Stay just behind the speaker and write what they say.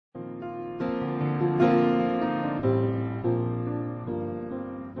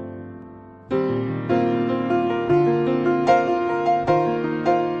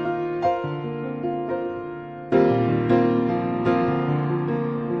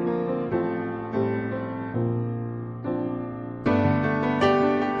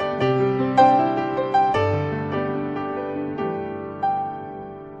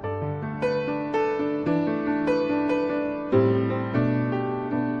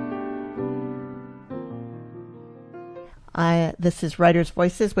This is Writers'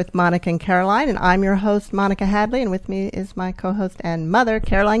 Voices with Monica and Caroline, and I'm your host, Monica Hadley, and with me is my co-host and mother,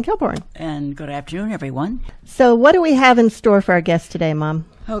 Caroline Kilborn. And good afternoon, everyone. So what do we have in store for our guest today, Mom?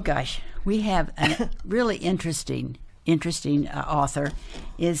 Oh, gosh. We have a really interesting author.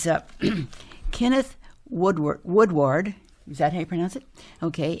 Is Kenneth Woodward. Is that how you pronounce it?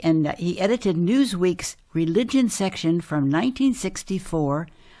 Okay. And he edited Newsweek's religion section from 1964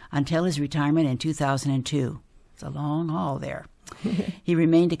 until his retirement in 2002. It's a long haul there. He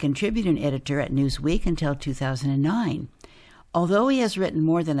remained a contributing editor at Newsweek until 2009. Although he has written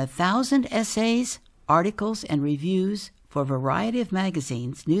more than 1,000 essays, articles, and reviews for a variety of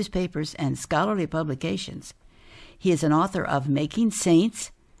magazines, newspapers, and scholarly publications, he is an author of Making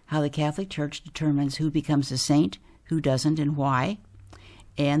Saints, How the Catholic Church Determines Who Becomes a Saint, Who Doesn't, and Why,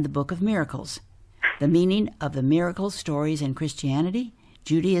 and the Book of Miracles, The Meaning of the Miracle Stories in Christianity,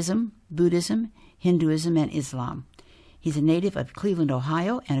 Judaism, Buddhism, Hinduism, and Islam. He's a native of Cleveland,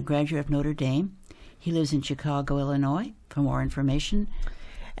 Ohio, and a graduate of Notre Dame. He lives in Chicago, Illinois. For more information.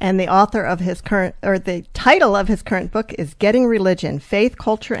 And the author of the title of his current book is Getting Religion, Faith,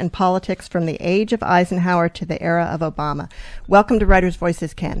 Culture, and Politics from the Age of Eisenhower to the Era of Obama. Welcome to Writers'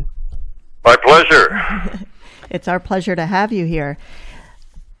 Voices, Ken. My pleasure. It's our pleasure to have you here.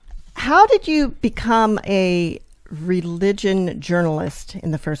 How did you become a religion journalist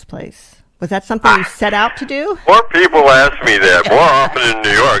in the first place? Was that something you set out to do? More people ask me that, more often in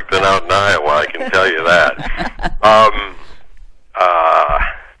New York than out in Iowa, I can tell you that.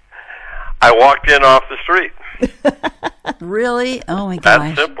 I walked in off the street. Really? Oh, my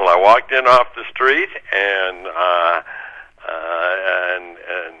gosh. That's simple. I walked in off the street, and I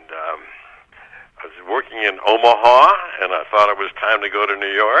was working in Omaha, and I thought it was time to go to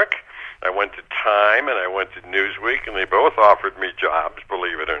New York. I went to Time, and I went to Newsweek, and they both offered me jobs,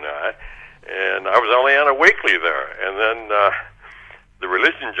 believe it or not. And I was only on a weekly there. And then the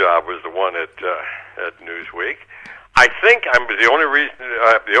religion job was the one at Newsweek. I think I'm the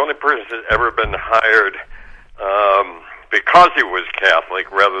only person that's ever been hired because he was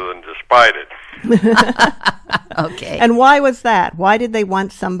Catholic rather than despite it. Okay. And why was that? Why did they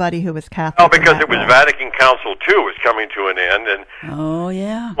want somebody who was Catholic? Oh, because it was Vatican Council II was coming to an end, and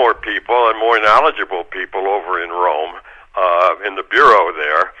more people and more knowledgeable people over in Rome in the bureau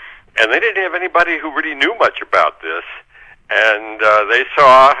there, and they didn't have anybody who really knew much about this, and they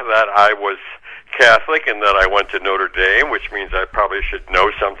saw that I was Catholic and that I went to Notre Dame, which means I probably should know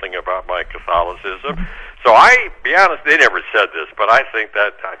something about my Catholicism. So be honest, they never said this, but I think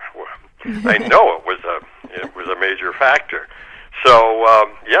that I know it was a major factor. So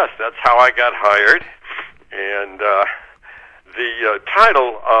yes, that's how I got hired, and the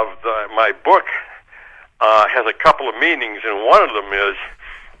title of my book has a couple of meanings, and one of them is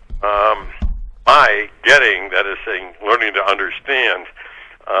my getting, that is saying, learning to understand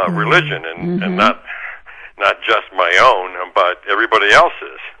religion, and not just my own, but everybody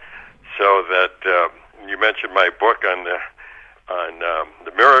else's. So that you mentioned my book on the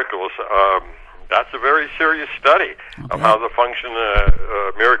miracles. That's a very serious study of how the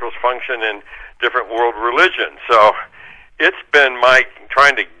miracles function in different world religions. So it's been my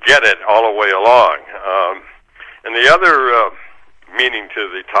trying to get it all the way along. And the other meaning to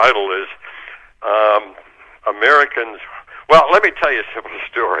the title is Americans. Well, let me tell you a simple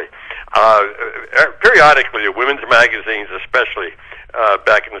story. Periodically, women's magazines, especially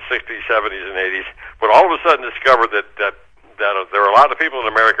back in the 60s, 70s, and 80s, would all of a sudden discover that there are a lot of people in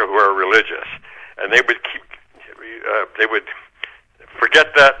America who are religious, and they would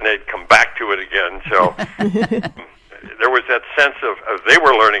forget that and they'd come back to it again. So there was that sense of they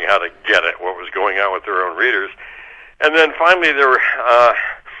were learning how to get it, what was going on with their own readers, and then finally there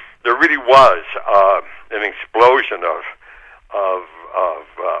really was an explosion of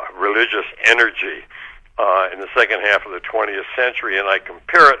religious energy in the second half of the 20th century, and I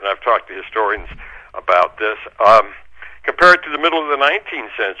compare it, and I've talked to historians about this, compare it to the middle of the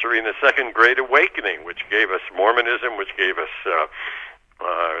 19th century and the Second Great Awakening, which gave us Mormonism, which gave us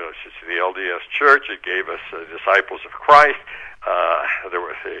the LDS Church, it gave us Disciples of Christ, there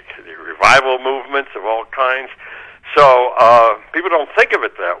were the revival movements of all kinds. So people don't think of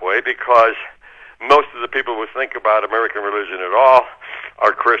it that way because most of the people who think about American religion at all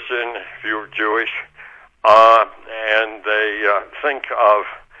are Christian, few are Jewish, and they think of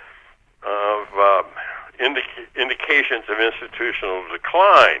indications of institutional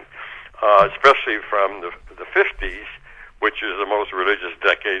decline, especially from the 50s, which is the most religious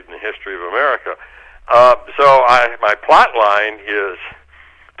decade in the history of America. So my plot line is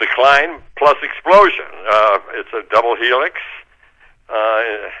decline plus explosion. It's a double helix,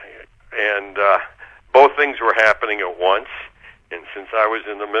 and both things were happening at once, and since I was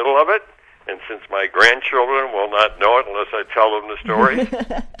in the middle of it, and since my grandchildren will not know it unless I tell them the story,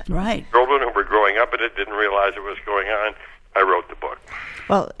 right? Children who were growing up in it didn't realize it was going on. I wrote the book.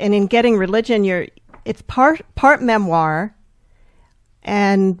 Well, and in Getting Religion, it's part memoir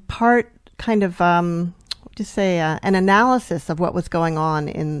and part kind of an analysis of what was going on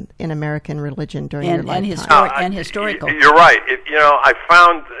in American religion during your lifetime. And historical. You're right. I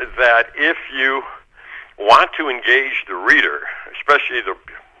found that if you want to engage the reader, especially the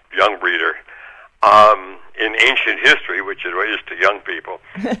young reader, in ancient history, which it is to young people,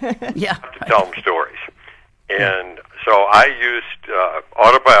 you have to tell them stories. And so I used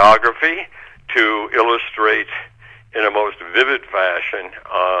autobiography to illustrate in a most vivid fashion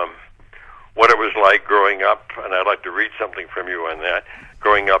what it was like growing up, and I'd like to read something from you on that,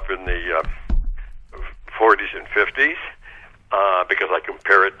 growing up in the 40s and 50s, because I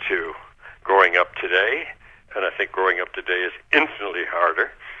compare it to growing up today, and I think growing up today is infinitely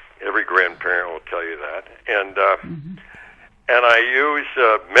harder. Every grandparent will tell you that. And I use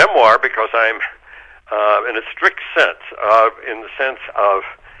memoir because I'm, in a strict sense, in the sense of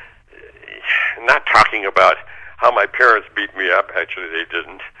not talking about how my parents beat me up. Actually, they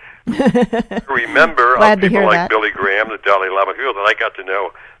didn't. Remember people like Billy Graham, the Dalai Lama, people that I got to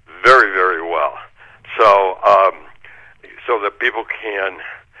know very, very well. So, so that people can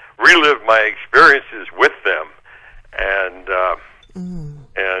relive my experiences with them, and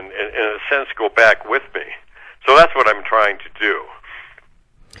in a sense go back with me. So that's what I'm trying to do.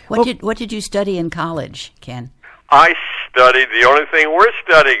 What did you study in college, Ken? I studied the only thing worth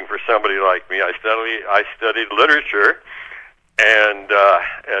studying for somebody like me. I studied literature, and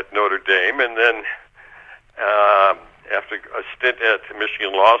at Notre Dame, and then after a stint at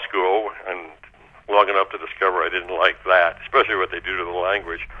Michigan Law School, and long enough to discover I didn't like that, especially what they do to the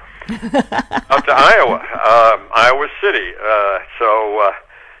language. Up to Iowa City. So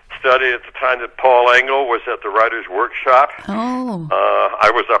studied at the time that Paul Engel was at the Writers' Workshop. Oh. I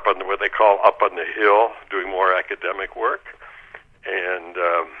was up on what they call up on the hill, doing more academic work.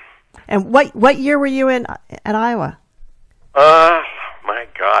 And what year were you in at Iowa? My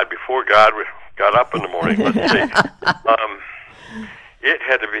God, before God got up in the morning, let's see. It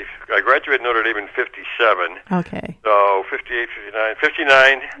had to be, I graduated Notre Dame in 57. Okay. So 58,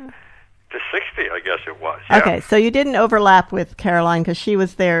 59 to 60, I guess it was. Yeah. Okay, so you didn't overlap with Caroline because she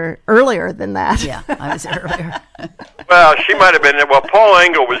was there earlier than that. Yeah, I was there earlier. Well, she might have been, well, Paul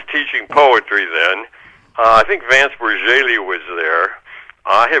Engel was teaching poetry then. I think Vance Bergeli was there.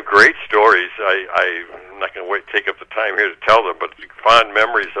 I have great stories. I'm not going to take up the time here to tell them, but fond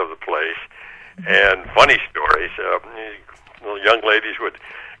memories of the place and funny stories. Young ladies would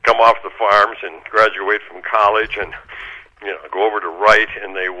come off the farms and graduate from college and go over to write,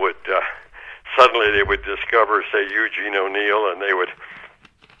 and they would suddenly they would discover, say, Eugene O'Neill, and they would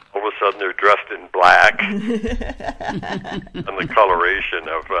all of a sudden they're dressed in black, and the coloration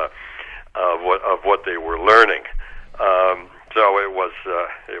of what they were learning. So it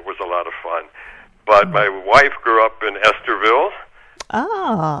was a lot of fun. But my wife grew up in Esterville,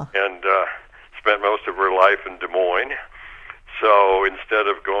 and spent most of her life in Des Moines. So instead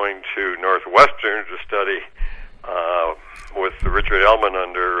of going to Northwestern to study with Richard Ellman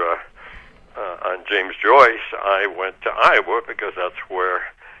under on James Joyce, I went to Iowa because that's where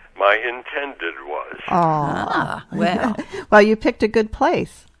my intended was. Well. Well, you picked a good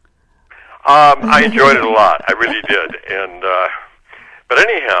place. I enjoyed it a lot. I really did. And but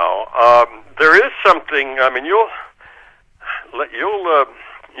anyhow, there is something. I mean, you'll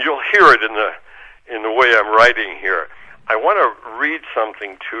hear it in the way I'm writing here. I want to read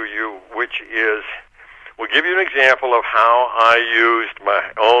something to you, which will give you an example of how I used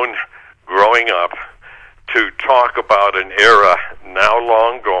my own growing up to talk about an era now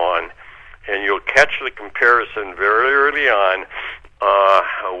long gone, and you'll catch the comparison very early on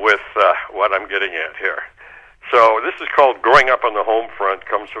with what I'm getting at here. So this is called Growing Up on the Home Front,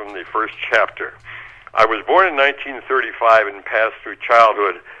 comes from the first chapter. I was born in 1935 and passed through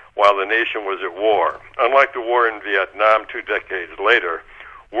childhood while the nation was at war. Unlike the war in Vietnam 2 decades later,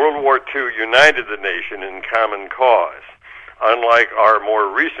 World War II united the nation in common cause. Unlike our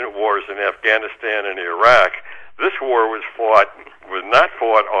more recent wars in Afghanistan and Iraq, this war was not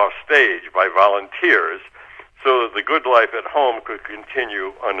fought off stage by volunteers so that the good life at home could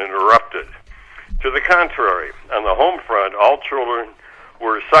continue uninterrupted. To the contrary, on the home front, all children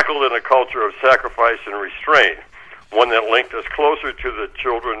were suckled in a culture of sacrifice and restraint, one that linked us closer to the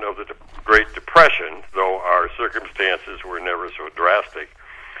children of the Great Depression, though our circumstances were never so drastic,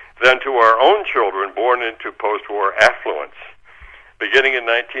 than to our own children born into post-war affluence. Beginning in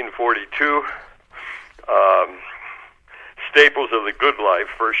 1942, Staples of the good life,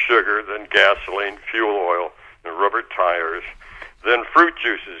 first sugar, then gasoline, fuel oil, and rubber tires. Then fruit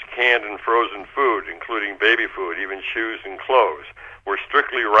juices, canned and frozen food, including baby food, even shoes and clothes, were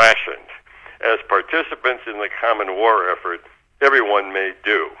strictly rationed. As participants in the common war effort, everyone made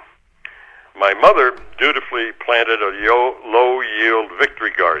do. My mother dutifully planted a low-yield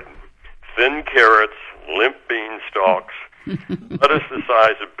victory garden. Thin carrots, limp bean stalks, lettuce the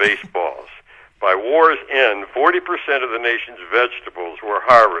size of baseballs. By war's end, 40% of the nation's vegetables were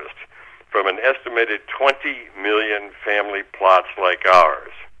harvested from an estimated 20 million family plots like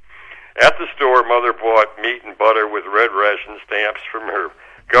ours. At the store, Mother bought meat and butter with red ration stamps from her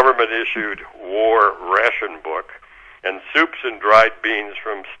government-issued war ration book, and soups and dried beans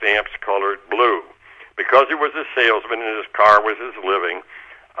from stamps colored blue. Because he was a salesman and his car was his living,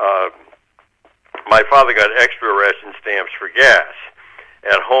 my father got extra ration stamps for gas.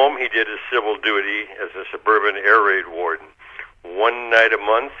 At home, he did his civil duty as a suburban air raid warden. One night a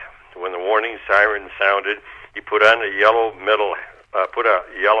month, when the warning siren sounded, he put a yellow metal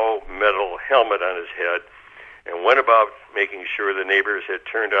helmet on his head and went about making sure the neighbors had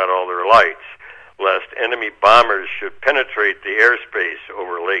turned out all their lights, lest enemy bombers should penetrate the airspace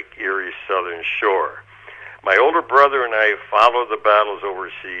over Lake Erie's southern shore. My older brother and I followed the battles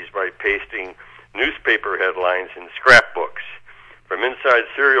overseas by pasting newspaper headlines in scrapbooks. From inside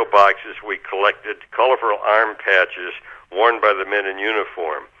cereal boxes, we collected colorful arm patches worn by the men in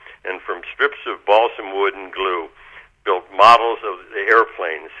uniform, and from strips of balsam wood and glue, built models of the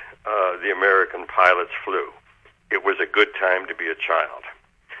airplanes the American pilots flew. It was a good time to be a child.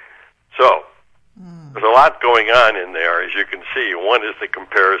 So, there's a lot going on in there, as you can see. One is the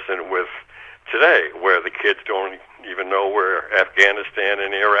comparison with today, where the kids don't even know where Afghanistan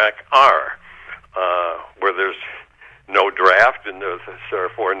and Iraq are, where there's no draft and there's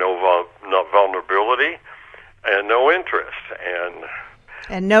therefore no vulnerability and no interest.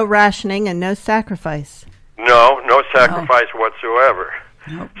 And no rationing and no sacrifice. No sacrifice whatsoever.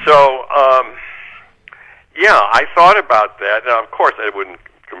 Nope. So, yeah, I thought about that. Now, of course, I wouldn't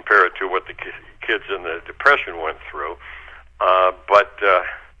compare it to what the kids in the Depression went through, but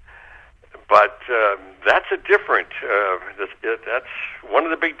that's a different. That's one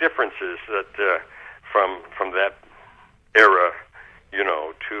of the big differences that from that era,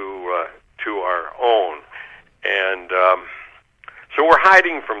 to our own, and so we're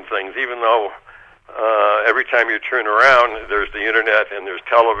hiding from things, even though every time you turn around, there's the internet and there's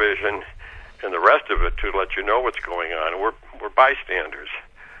television and the rest of it to let you know what's going on. We're bystanders,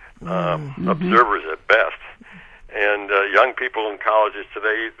 observers at best. And young people in colleges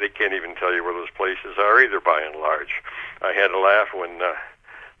today, they can't even tell you where those places are either, by and large. I had to laugh when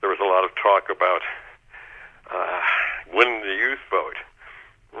there was a lot of talk about winning the youth vote.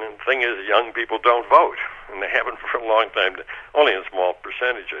 And the thing is, young people don't vote, and they haven't for a long time, only in small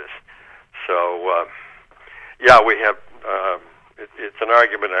percentages. So, yeah, we have, it's an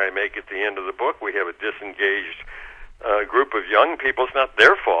argument I make at the end of the book. We have a disengaged group of young people. It's not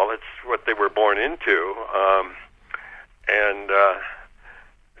their fault. It's what they were born into. And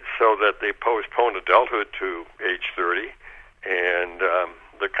so that they postpone adulthood to age 30, and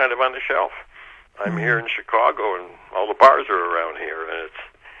they're kind of on the shelf. I'm here in Chicago, and all the bars are around here, and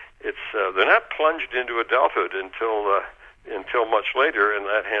it's they're not plunged into adulthood until much later, and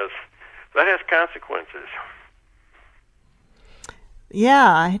that has consequences.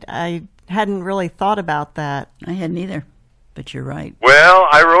 Yeah, I hadn't really thought about that. I hadn't either, but you're right. Well,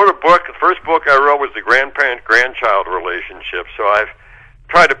 I wrote a book. The first book I wrote was the grandparent-grandchild relationship, so I've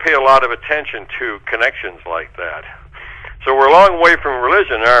tried to pay a lot of attention to connections like that. So we're a long way from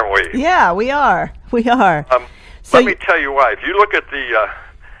religion, aren't we? Yeah, we are. We are. Let me tell you why. If you look at the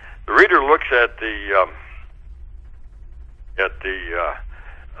reader looks at the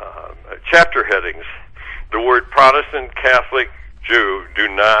chapter headings, the word Protestant, Catholic, Jew do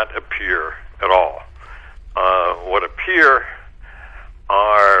not appear at all. What appear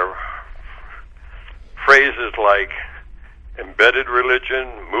are phrases like embedded religion,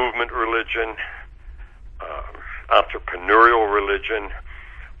 movement religion, entrepreneurial religion.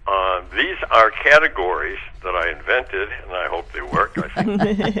 These are categories that I invented, and I hope they work, I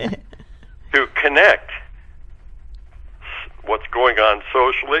think, to connect what's going on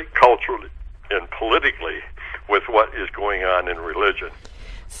socially, culturally, and politically with what is going on in religion.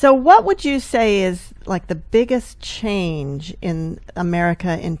 So what would you say is like the biggest change in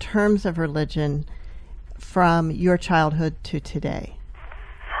America in terms of religion from your childhood to today?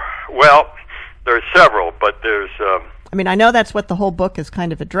 Well, there's several, but there's... I mean, I know that's what the whole book is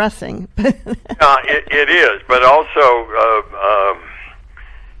kind of addressing. It is, but also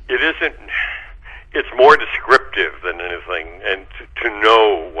it isn't... it's more descriptive than anything, and to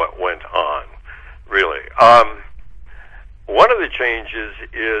know what went on, really. One of the changes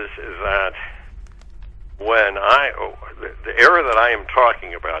is that when the era that I am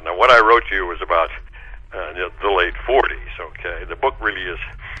talking about, now what I wrote to you was about the late 40s, okay? The book really is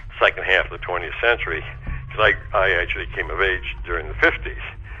second half of the 20th century, because I actually came of age during the 50s.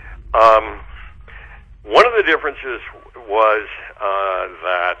 One of the differences was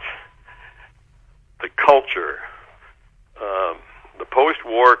that the culture, the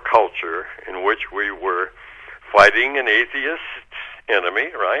post-war culture in which we were fighting an atheist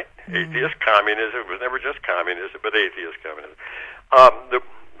enemy, right? Mm-hmm. Atheist communism. It was never just communism, but atheist communism.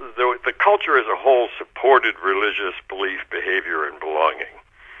 The culture as a whole supported religious belief, behavior, and belonging.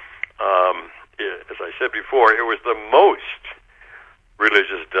 As I said before, it was the most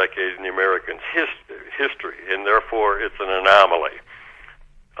religious decade in the American history, and therefore it's an anomaly.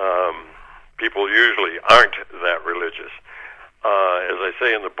 People usually aren't that religious. As I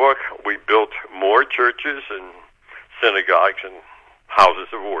say in the book, we built more churches and synagogues and houses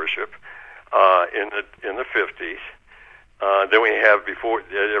of worship in the 50s than we have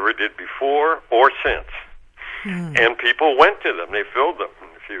ever did before or since. And people went to them; they filled them.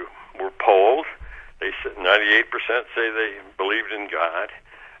 If you were polled, 98% say they believed in God.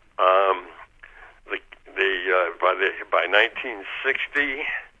 By 1960,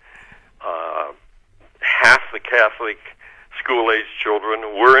 half the Catholic school-age children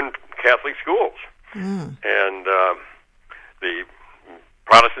were in Catholic schools, and the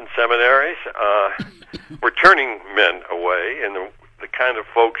Protestant seminaries were turning men away, and the kind of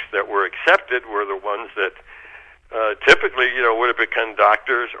folks that were accepted were the ones that typically, would have become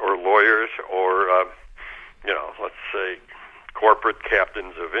doctors or lawyers or, let's say, corporate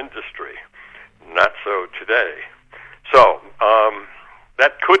captains of industry. Not so today. So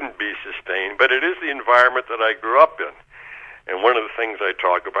that couldn't be sustained, but it is the environment that I grew up in. And one of the things I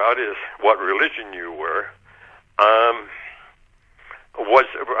talk about is what religion you were.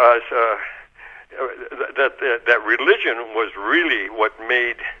 That religion was really what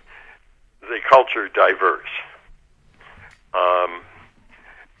made the culture diverse.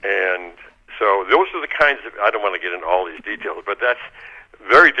 And so those are the kinds of, I don't want to get into all these details, but that's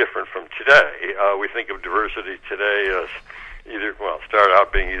very different from today. We think of diversity today as start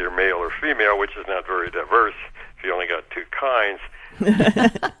out being either male or female, which is not very diverse if you only got two kinds.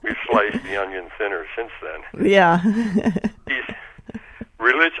 We've sliced the onion thinner since then. Yeah. These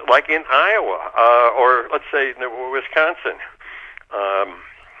religion, like in Iowa, or let's say in Wisconsin,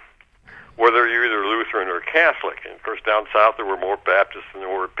 whether you're either Lutheran or Catholic, and of course down south there were more Baptists than there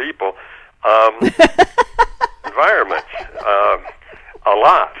were people, environments, a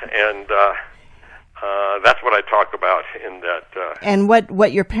lot, and that's what I talk about in that. And what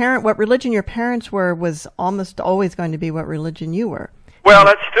religion your parents were was almost always going to be what religion you were. Well,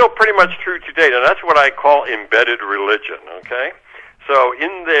 that's still pretty much true today, and that's what I call embedded religion, okay? So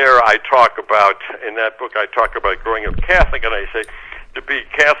in there in that book I talk about growing up Catholic, and I say to be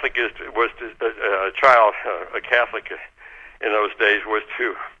Catholic a Catholic in those days was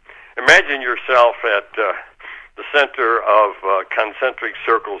to imagine yourself at the center of concentric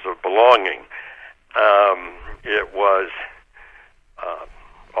circles of belonging. It was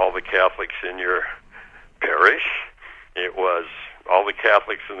all the Catholics in your parish. It was all the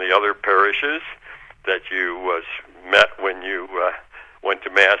Catholics in the other parishes that you met when you went to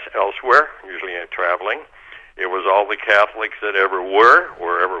Mass elsewhere, usually traveling. It was all the Catholics that ever were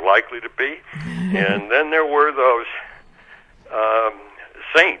or ever likely to be. And then there were those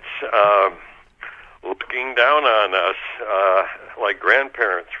saints looking down on us like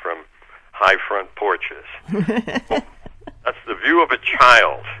grandparents from high front porches. That's the view of a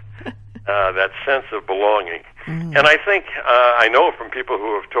child, that sense of belonging. And I think, I know from people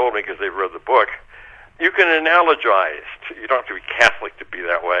who have told me, because they've read the book, you can analogize, you don't have to be Catholic to be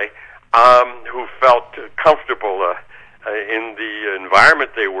that way, who felt comfortable in the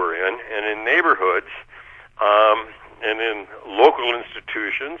environment they were in, and in neighborhoods, and in local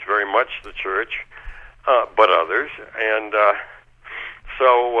institutions, very much the church, but others. And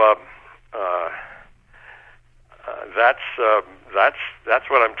that's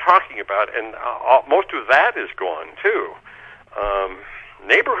what I'm talking about, and most of that is gone too.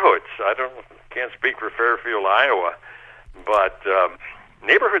 Neighborhoods, can't speak for Fairfield, Iowa, but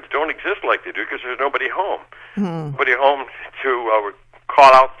neighborhoods don't exist like they do because there's nobody home. Nobody home to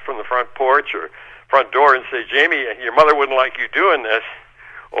call out from the front porch or front door and say, Jamie, your mother wouldn't like you doing this,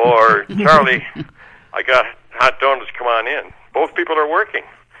 or Charlie, I got hot donuts, come on in. Both people are working.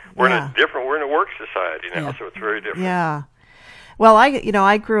 We're in a work society now, so it's very different. Yeah. Well,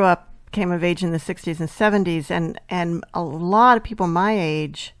 I grew up came of age in the 60s and 70s, and a lot of people my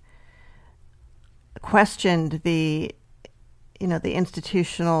age questioned the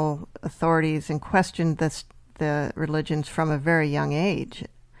institutional authorities and questioned the religions from a very young age.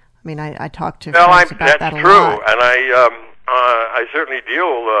 I mean, I talked to friends about that a lot. That's true, and I certainly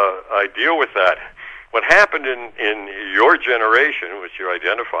deal with that. What happened in your generation, which you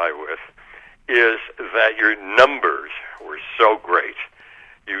identify with, is that your numbers were so great.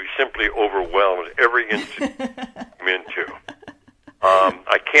 You simply overwhelmed every institute you came into.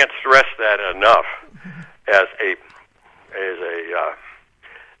 I can't stress that enough as a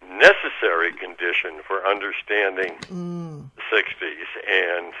necessary condition for understanding the 60s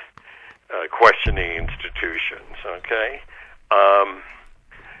and questioning institutions. Okay, and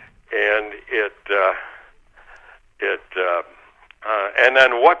and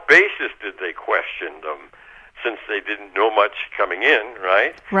on what basis did they question them? Since they didn't know much coming in,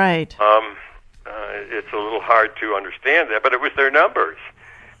 right? Right. It's a little hard to understand that, but it was their numbers.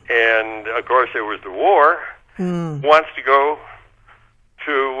 And, of course, there was the war. Who wants to go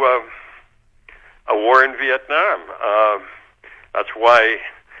to a war in Vietnam? That's why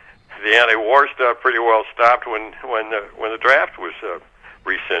the anti-war stuff pretty well stopped when the draft was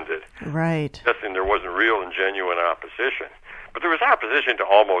rescinded. Right. Guessing there wasn't real and genuine opposition. But there was opposition to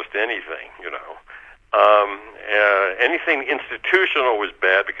almost anything, you know. Anything institutional was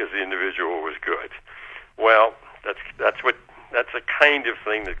bad because the individual was good. Well, that's the kind of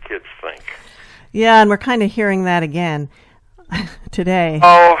thing that kids think. Yeah, and we're kind of hearing that again today.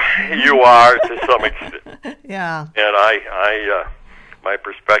 Oh, you are to some extent. Yeah. And I my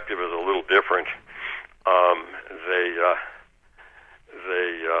perspective is a little different.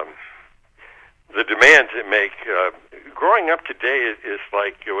 The demands it make. Growing up today is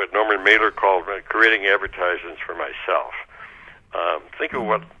like what Norman Mailer called creating advertisements for myself. Think of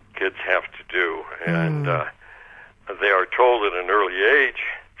what kids have to do, and they are told at an early age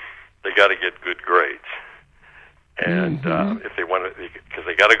they got to get good grades, and if they want to, because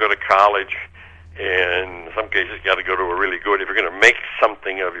they got to go to college, and in some cases got to go to a really good. If you're going to make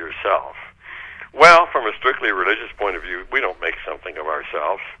something of yourself, well, from a strictly religious point of view, we don't make something of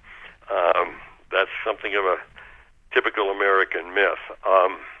ourselves. That's something of a typical American myth.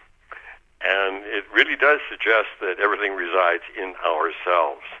 And it really does suggest that everything resides in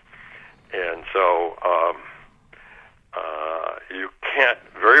ourselves. And so you can't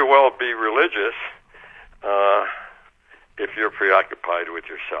very well be religious if you're preoccupied with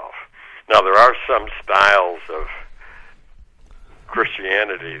yourself. Now, there are some styles of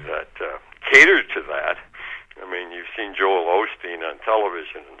Christianity that cater to that. I mean, you've seen Joel Osteen on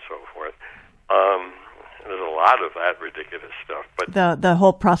television and so forth. There's a lot of that ridiculous stuff, but the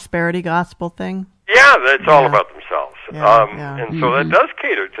whole prosperity gospel thing. Yeah, that's all about themselves, and so that does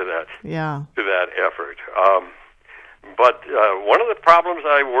cater to that. Yeah. To that effort. But one of the problems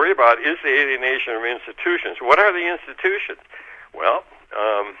I worry about is the alienation of institutions. What are the institutions? Well,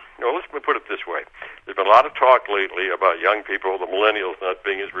 let's put it this way: there's been a lot of talk lately about young people, the millennials, not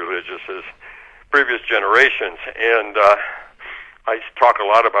being as religious as previous generations, and I talk a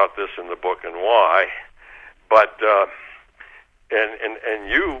lot about this in the book and why. But and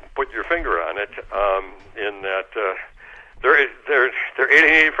you put your finger on it in that they're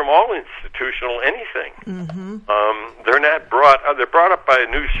alienated from all institutional anything. Mm-hmm. They're not brought. They're brought up by a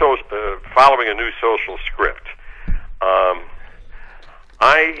new following a new social script.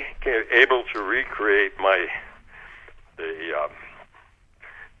 I am able to recreate as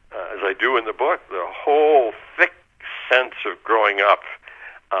I do in the book, the whole thick sense of growing up.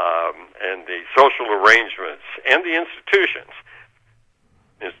 And the social arrangements and the institutions.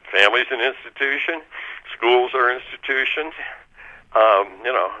 Families an institution, schools are institutions.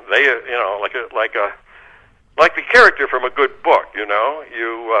 Like the character from a good book.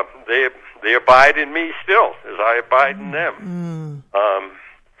 They abide in me still as I abide in them.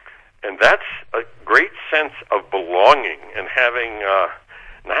 And that's a great sense of belonging and having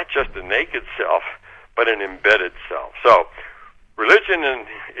not just a naked self, but an embedded self. So. Religion in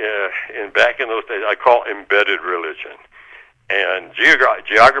back in those days, I call embedded religion. And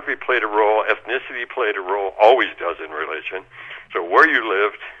geography played a role, ethnicity played a role, always does in religion. So where you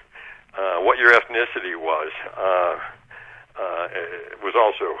lived, what your ethnicity was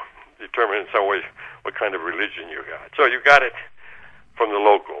also determined in some ways what kind of religion you got. So you got it from the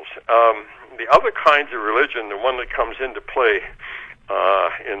locals. The other kinds of religion, the one that comes into play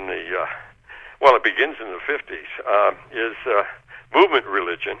it begins in the 50s, is movement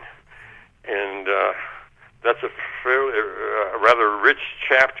religion, and that's a rather rich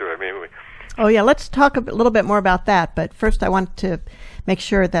chapter. I mean, let's talk a little bit more about that. But first, I want to make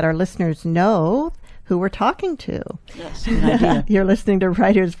sure that our listeners know who we're talking to. Yes, good idea. You're listening to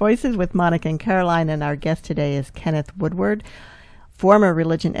Writers' Voices with Monica and Caroline, and our guest today is Kenneth Woodward, former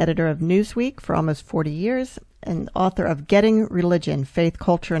religion editor of Newsweek for almost 40 years, and author of Getting Religion, Faith,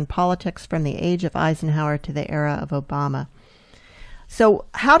 Culture, and Politics from the Age of Eisenhower to the Era of Obama. So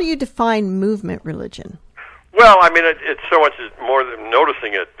how do you define movement religion? Well, I mean, it's so much more than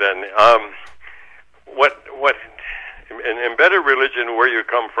noticing it than what in embedded religion, where you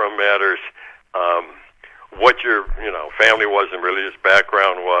come from matters, what your family was and religious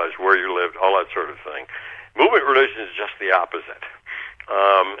background was, where you lived, all that sort of thing. Movement religion is just the opposite,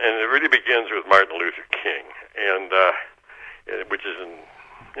 and it really begins with Martin Luther King, and which is in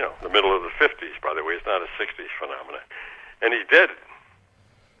the middle of the 50s. By the way, it's not a 60s phenomenon, and he did it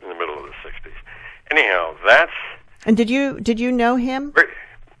in the middle of the 60s. Anyhow, that's... And did you know him?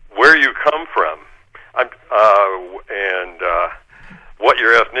 Where you come from, what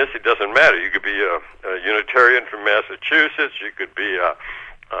your ethnicity doesn't matter. You could be a Unitarian from Massachusetts. You could be a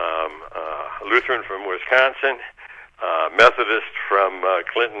Lutheran from Wisconsin, Methodist from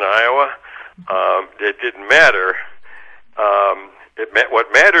Clinton, Iowa. It didn't matter.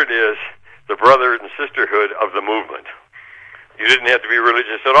 What mattered is the brother and sisterhood of the movement. You didn't have to be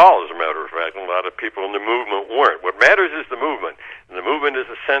religious at all, as a matter of fact. A lot of people in the movement weren't. What matters is the movement. And the movement is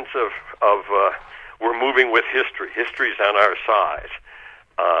a sense of we're moving with history. History's on our side.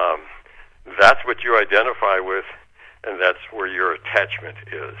 That's what you identify with, and that's where your attachment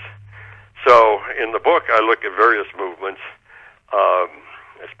is. So in the book, I look at various movements. I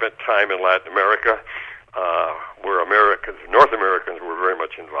spent time in Latin America, where North Americans were very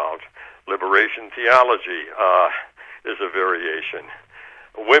much involved. Liberation theology is a variation.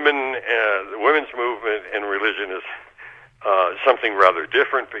 The women's movement in religion is something rather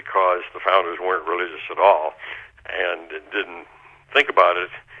different, because the founders weren't religious at all and didn't think about it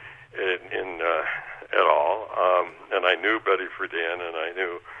at all. And I knew Betty Friedan, and I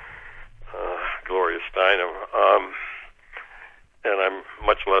knew Gloria Steinem, and I'm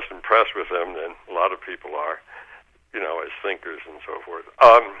much less impressed with them than a lot of people are, as thinkers and so forth.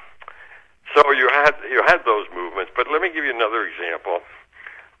 So you had those movements, but let me give you another example,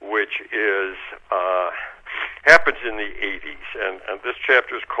 which is happens in the 80s, and this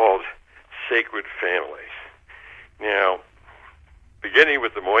chapter is called Sacred Families. Now, beginning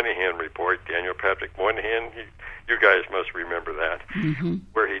with the Moynihan Report, Daniel Patrick Moynihan, you guys must remember that,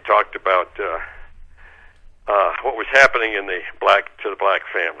 where he talked about what was happening to the black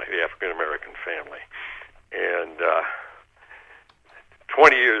family, the African American family, and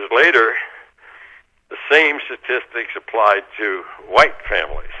 20 years later, the same statistics applied to white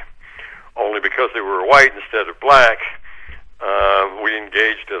families. Only because they were white instead of black, we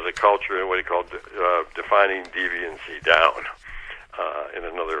engaged as a culture in what he called defining deviancy down in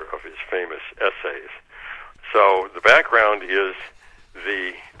another of his famous essays. So the background is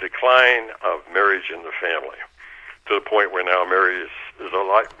the decline of marriage in the family, to the point where now marriage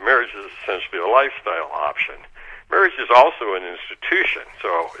is essentially a lifestyle option. Marriage is also an institution,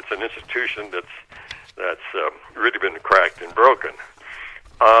 so it's an institution that's really been cracked and broken,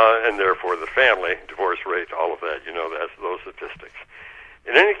 and therefore the family divorce rate, all of that, that's those statistics.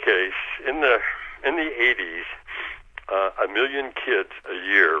 In any case, in the 80s, 1 million kids a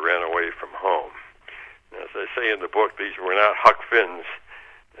year ran away from home. As I say in the book, these were not Huck Finns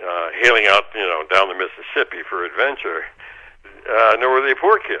hailing out, down the Mississippi for adventure. Nor were they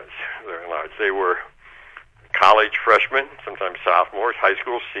poor kids. They're large. They were college freshmen, sometimes sophomores, high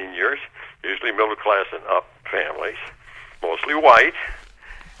school seniors, usually middle class and up families, mostly white,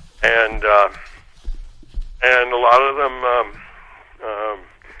 and a lot of them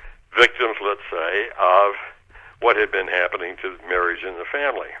victims, let's say, of what had been happening to marriage in the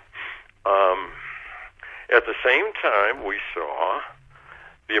family. At the same time, we saw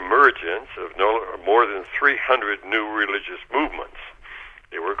the emergence of more than 300 new religious movements.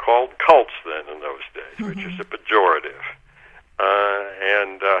 They were called cults then in those days, which is a pejorative.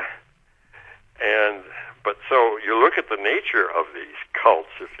 But so you look at the nature of these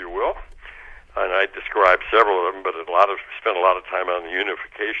cults, if you will, and I described several of them, but spent a lot of time on the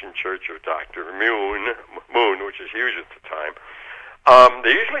Unification Church of Dr. Moon, which is huge at the time.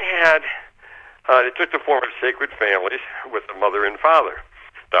 They usually had, it took the form of sacred families with a mother and father.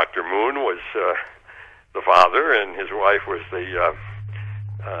 Dr. Moon was the father, and his wife was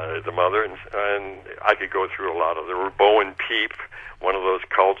the mother, and I could go through a lot of. There were Bowen Peep, one of those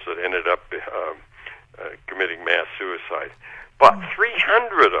cults that ended up committing mass suicide, but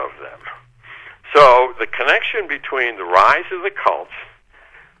 300 of them. So the connection between the rise of the cults,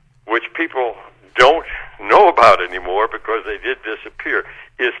 which people don't know about anymore because they did disappear,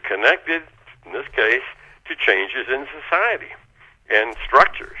 is connected, in this case, to changes in society and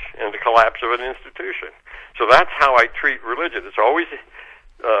structures and the collapse of an institution. So that's how I treat religion. It's always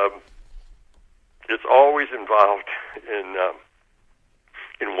involved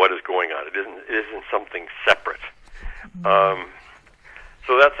in what is going on. It isn't something separate.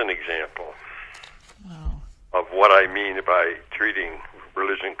 So that's an example of what I mean by treating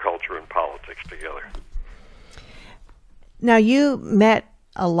religion, culture, and politics together. Now, you met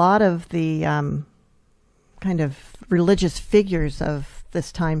a lot of the kind of religious figures of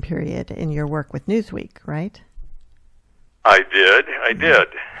this time period in your work with Newsweek, right? I did.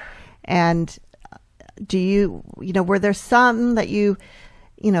 And do you were there some that you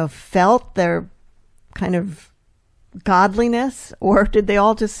felt their kind of godliness, or did they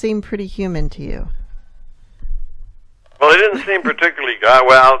all just seem pretty human to you? Well, they didn't seem particularly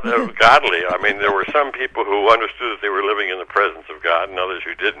godly. I mean, there were some people who understood that they were living in the presence of God, and others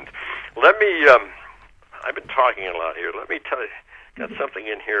who didn't. Let me. I've been talking a lot here. Let me tell you. Got something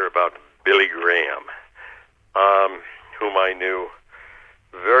in here about Billy Graham, whom I knew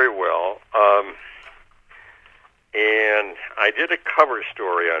very well, and I did a cover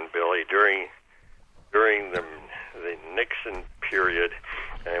story on Billy during the Nixon period,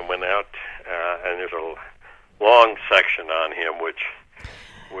 and went out and there's a long section on him, which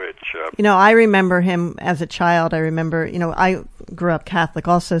I remember him as a child. I remember, I grew up Catholic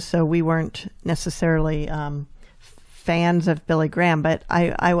also, so we weren't necessarily fans of Billy Graham, but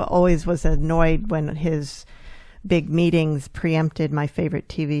I always was annoyed when his big meetings preempted my favorite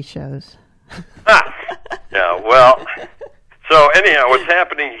TV shows. Yeah, well, so anyhow, what's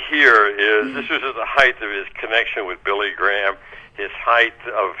happening here is this was at the height of his connection with Billy Graham, his height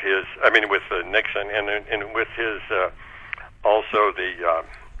of his, with Nixon, and with his also the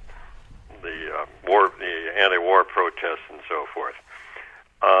war, the anti-war protests and so forth.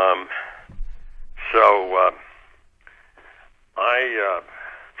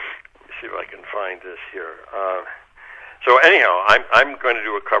 Let's see if I can find this here. So anyhow, I'm going to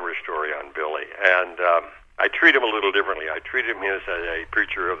do a cover story on Billy, and I treat him a little differently. I treat him as a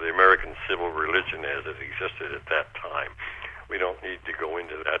preacher of the American civil religion as it existed at that time. We don't need to go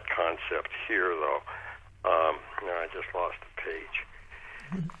into that concept here, though. I just lost the page.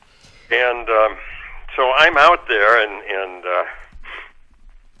 And so I'm out there, and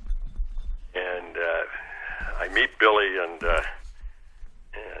I meet Billy, and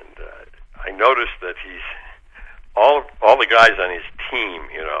I notice that he's all the guys on his team.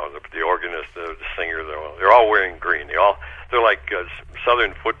 The organist, the singer, they're all wearing green. They're like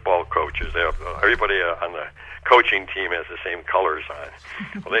Southern football coaches. Everybody on the coaching team has the same colors on.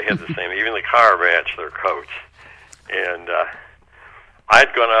 Well, they had the same. Even the car matched their coats. And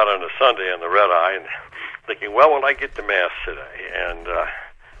I'd gone out on a Sunday on the red eye and thinking, well, will I get to Mass today? And it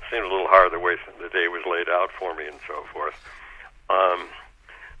seemed a little hard the way the day was laid out for me and so forth.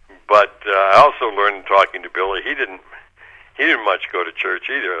 But I also learned talking to Billy, he didn't much go to church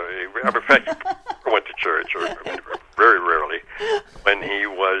either. In fact, he never went to church, or very rarely, when he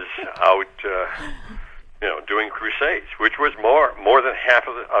was out, doing crusades, which was more than half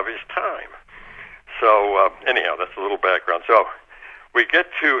of his time. So anyhow, that's a little background. So we get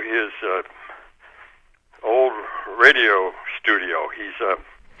to his old radio studio.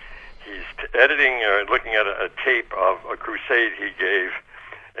 He's editing, looking at a tape of a crusade he gave,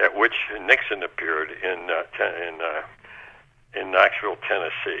 at which Nixon appeared in Knoxville,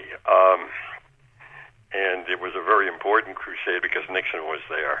 Tennessee, and it was a very important crusade because Nixon was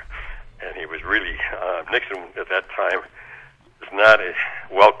there, and he was really Nixon at that time was not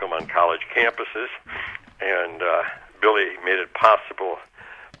welcome on college campuses, and Billy made it possible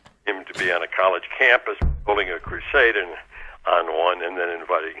for him to be on a college campus holding a crusade on one, and then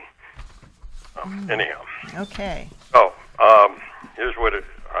inviting. Anyhow. Okay. So here's what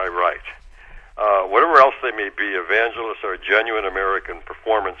I write. Whatever else they may be, evangelists are genuine American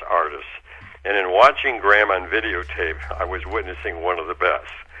performance artists, and in watching Graham on videotape, I was witnessing one of the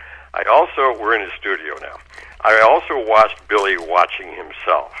best. We're in his studio now. I also watched Billy watching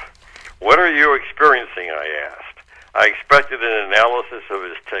himself. What are you experiencing, I asked. I expected an analysis of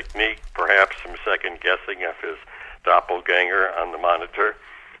his technique, perhaps some second guessing of his doppelganger on the monitor,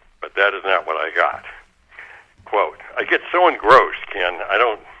 but that is not what I got. Quote, I get so engrossed, Ken, I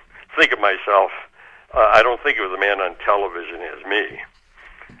don't think of myself, I don't think of the man on television as me.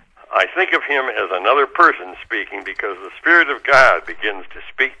 I think of him as another person speaking because the Spirit of God begins to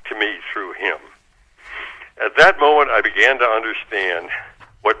speak to me through him. At that moment, I began to understand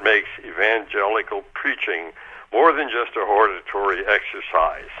what makes evangelical preaching more than just a hortatory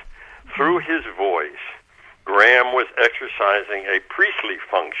exercise. Through his voice, Graham was exercising a priestly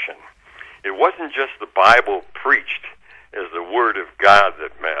function. It wasn't just the Bible preached as the Word of God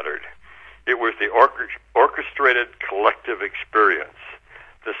that mattered. It was the orchestrated collective experience,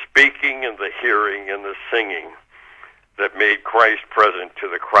 the speaking and the hearing and the singing that made Christ present to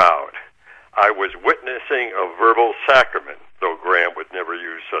the crowd. I was witnessing a verbal sacrament, though Graham would never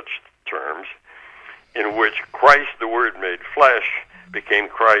use such terms, in which Christ, the Word made flesh, became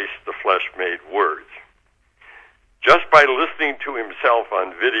Christ, the flesh-made Word. Just by listening to himself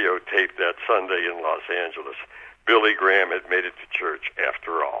on videotape that Sunday in Los Angeles, Billy Graham had made it to church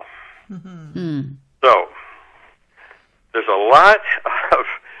after all. Mm-hmm. So, there's a lot of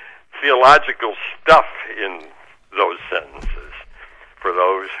theological stuff in those sentences for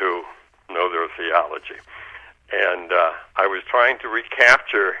those who know their theology. And I was trying to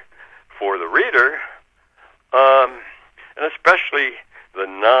recapture for the reader, and especially the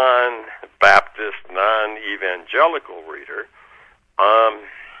non-Baptist, non-evangelical reader,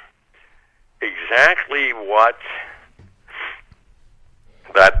 exactly what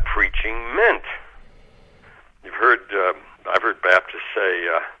that preaching meant. You've heard, I've heard Baptists say,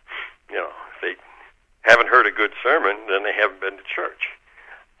 if they haven't heard a good sermon, then they haven't been to church.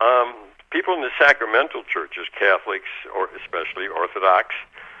 People in the sacramental churches, Catholics, or especially Orthodox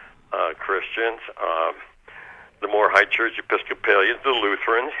Christians, the more high church Episcopalians, the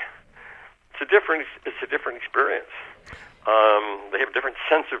Lutherans, it's a different experience. They have a different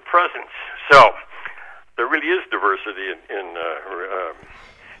sense of presence. So there really is diversity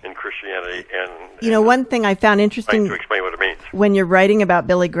in Christianity. And one thing I found interesting to explain what it means. When you're writing about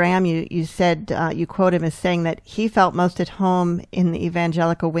Billy Graham, you said you quote him as saying that he felt most at home in the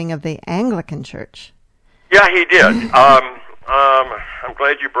evangelical wing of the Anglican Church. Yeah, he did. I'm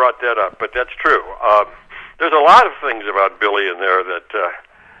glad you brought that up, but that's true. There's a lot of things about Billy in there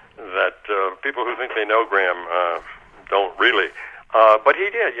that people who think they know Graham don't really. But he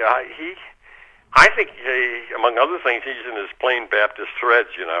did. Yeah, I think among other things, he's in his plain Baptist threads,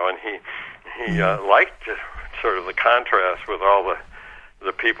 and he liked sort of the contrast with all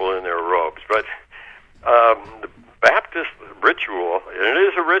the people in their robes. But the Baptist ritual, and it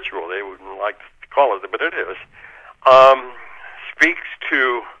is a ritual, they wouldn't like to call it, but it is, speaks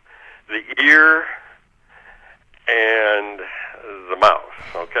to the ear and the mouth,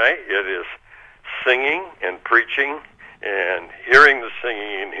 okay? It is singing and preaching and hearing the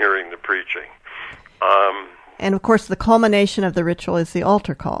singing and hearing the preaching. And, of course, the culmination of the ritual is the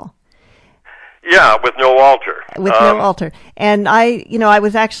altar call. Yeah, with no altar. With no altar. And I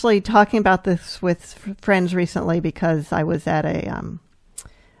was actually talking about this with friends recently because I was at a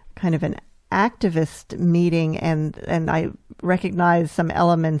kind of an activist meeting, and I recognized some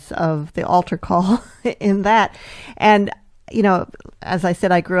elements of the altar call in that. And, as I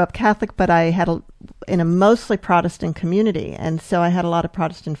said, I grew up Catholic, but I had in a mostly Protestant community. And so I had a lot of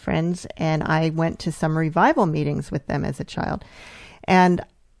Protestant friends, and I went to some revival meetings with them as a child. And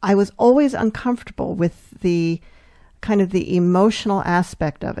I was always uncomfortable with the kind of the emotional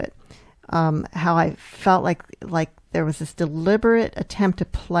aspect of it. How I felt like there was this deliberate attempt to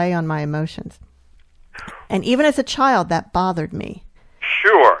play on my emotions. And even as a child, that bothered me.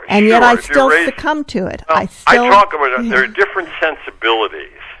 Sure. And yet I still succumb to it. I talk about there are different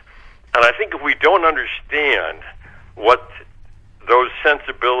sensibilities. And I think if we don't understand what those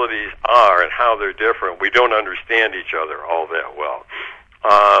sensibilities are and how they're different, we don't understand each other all that well.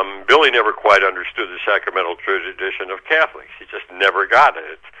 Billy never quite understood the sacramental tradition of Catholics. He just never got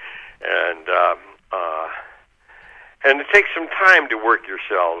it. And it takes some time to work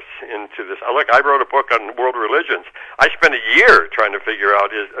yourselves into this. Look, I wrote a book on world religions. I spent a year trying to figure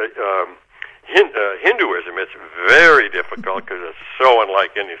out Hinduism. It's very difficult because it's so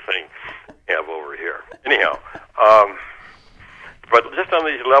unlike anything we have over here. Anyhow, but just on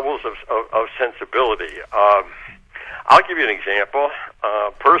these levels of sensibility, I'll give you an example.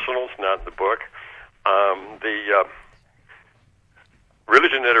 Personal, it's not in the book. The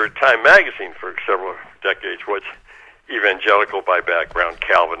religion editor at Time magazine for several decades was evangelical by background,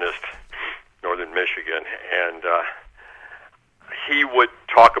 Calvinist, Northern Michigan, and he would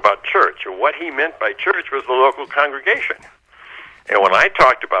talk about church. And what he meant by church was the local congregation. And when I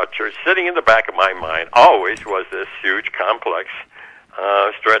talked about church, sitting in the back of my mind always was this huge complex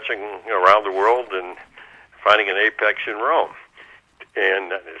stretching around the world and finding an apex in Rome.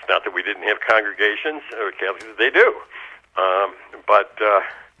 And it's not that we didn't have congregations or Catholics, they do. But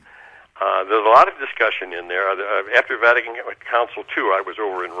there's a lot of discussion in there. After Vatican Council II, I was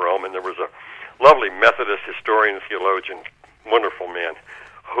over in Rome, and there was a lovely Methodist historian, theologian, wonderful man,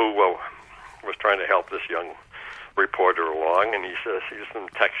 who was trying to help this young reporter along, and he says he's from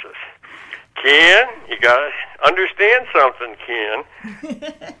Texas. Ken, you got to understand something, Ken.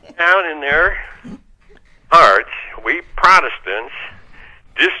 Down in their hearts, we Protestants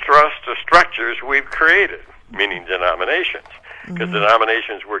distrust the structures we've created, meaning denominations, because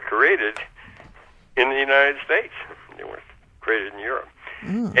denominations were created in the United States. They weren't created in Europe.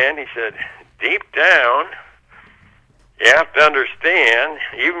 And he said, deep down, you have to understand,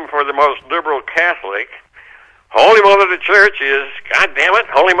 even for the most liberal Catholic, Holy Mother the Church is, God damn it,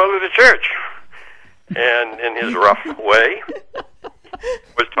 Holy Mother the Church. And in his rough way,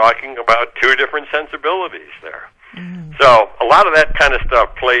 was talking about two different sensibilities there. So a lot of that kind of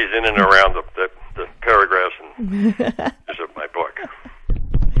stuff plays in and around the paragraphs and of my book.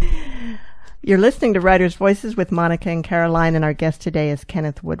 You're listening to Writers' Voices with Monica and Caroline, and our guest today is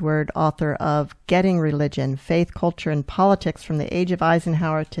Kenneth Woodward, author of Getting Religion, Faith, Culture, and Politics from the Age of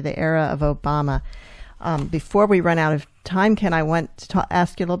Eisenhower to the Era of Obama. Before we run out of time, Ken, I want to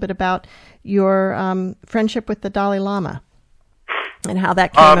ask you a little bit about your friendship with the Dalai Lama and how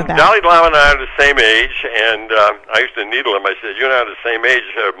that came about. Dalai Lama and I are the same age, and I used to needle him. I said, you and I are the same age,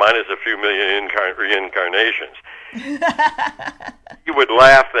 minus a few million reincarnations. He would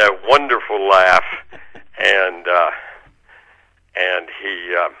laugh that wonderful laugh, and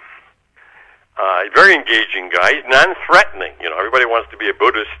he very engaging guy. He's non-threatening. You know, everybody wants to be a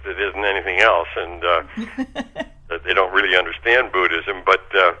Buddhist that isn't anything else, and they don't really understand Buddhism. But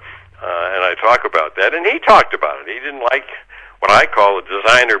and I talk about that, and he talked about it. He didn't like what I call the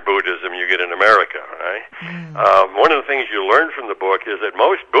designer Buddhism you get in America. Right? One of the things you learn from the book is that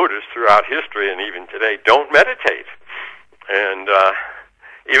most Buddhists throughout history and even today don't meditate, and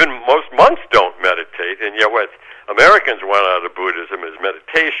even most monks don't meditate. And yet, what Americans want out of Buddhism is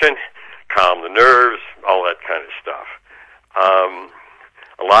meditation, calm the nerves, all that kind of stuff.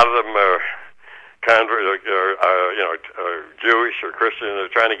 A lot of them are Jewish or Christian. They're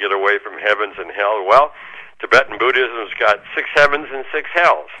trying to get away from heavens and hell. Well, Tibetan Buddhism's got 6 heavens and 6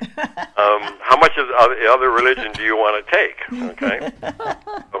 hells. How much of the other religion do you want to take? Okay.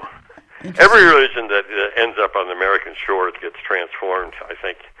 So, every religion that ends up on the American shores gets transformed, I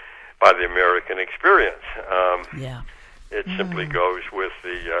think, by the American experience. It simply goes with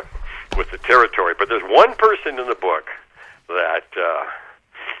the territory. But there's one person in the book that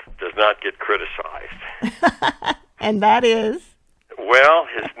does not get criticized. And that is? Well,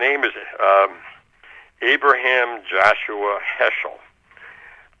 his name is Abraham Joshua Heschel.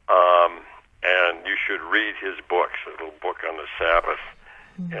 And you should read his books, a little book on the Sabbath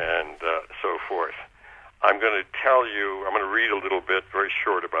and so forth. I'm going to read a little bit, very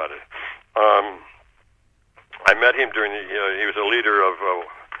short about it. I met him during he was a leader of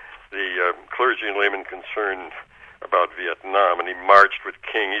the clergy and laymen concerned about Vietnam, and he marched with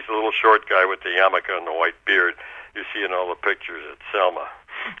King. He's a little short guy with the yarmulke and the white beard you see in all the pictures at Selma.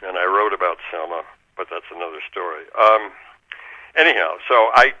 And I wrote about Selma, but that's another story. Anyhow,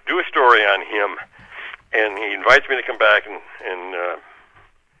 so I do a story on him, and he invites me to come back and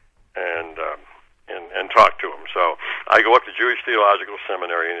talk to him. So I go up to Jewish Theological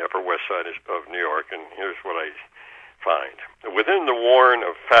Seminary in the Upper West Side of New York, and here's what I find. Within the warren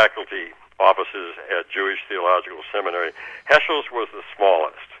of faculty offices at Jewish Theological Seminary, Heschel's was the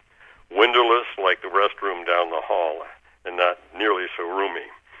smallest, windowless like the restroom down the hall, and not nearly so roomy.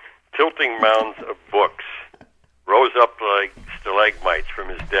 Tilting mounds of books rose up like stalagmites from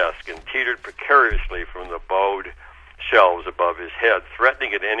his desk and teetered precariously from the bowed shelves above his head,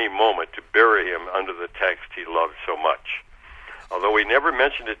 threatening at any moment to bury him under the text he loved so much. Although he never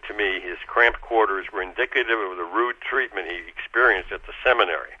mentioned it to me, his cramped quarters were indicative of the rude treatment he experienced at the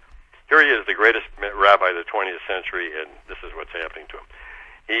seminary. Here he is, the greatest rabbi of the 20th century, and this is what's happening to him.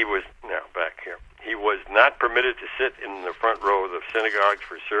 He was not permitted to sit in the front row of the synagogues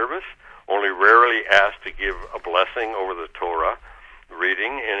for service, only rarely asked to give a blessing over the Torah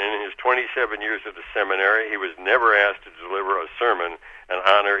reading, and in his 27 years at the seminary, he was never asked to deliver a sermon, an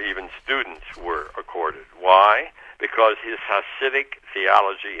honor even students were accorded. Why? Because his Hasidic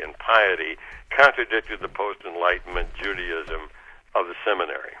theology and piety contradicted the post-Enlightenment Judaism of the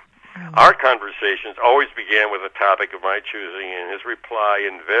seminary. Our conversations always began with a topic of my choosing, and his reply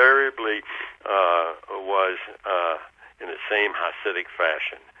invariably was in the same Hasidic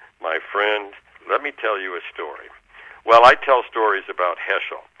fashion. My friend, let me tell you a story. Well, I tell stories about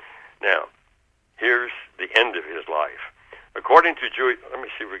Heschel. Now, here's the end of his life. According to let me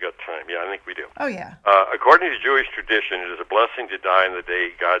see if we got time. Yeah, I think we do. Oh, yeah. According to Jewish tradition, it is a blessing to die on the day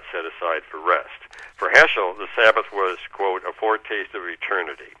God set aside for rest. For Heschel, the Sabbath was, quote, a foretaste of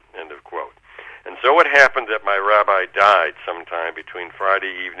eternity, end of quote. And so it happened that my rabbi died sometime between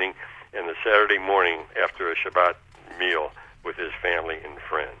Friday evening and the Saturday morning after a Shabbat meal with his family and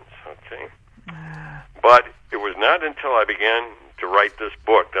friends, okay? But it was not until I began to write this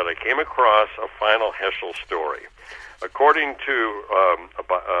book that I came across a final Heschel story. According to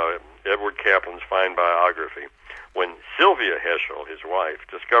Edward Kaplan's fine biography, when Sylvia Heschel, his wife,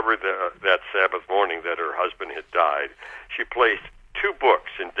 discovered that Sabbath morning that her husband had died, she placed 2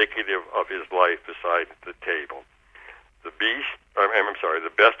 books indicative of his life beside the table. The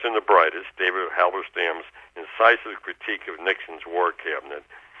Best and the Brightest, David Halberstam's incisive critique of Nixon's war cabinet,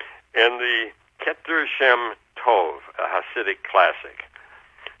 and the Keter Shem Tov, a Hasidic classic.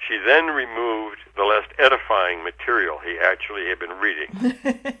 She then removed the less edifying material he actually had been reading.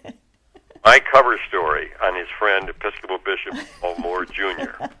 My cover story on his friend, Episcopal Bishop Paul Moore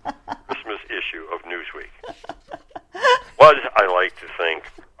Jr., Christmas issue of Newsweek, was, I like to think,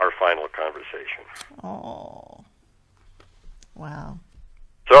 our final conversation. Oh, wow.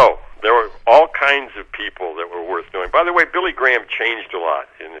 So, there were all kinds of people that were worth knowing. By the way, Billy Graham changed a lot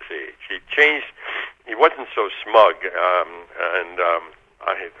in this age. He changed. He wasn't so smug,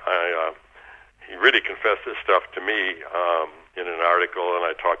 he really confessed this stuff to me in an article, and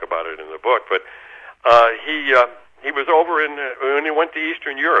I talk about it in the book. But he was over when he went to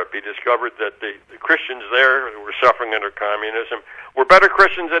Eastern Europe, he discovered that the Christians there who were suffering under communism were better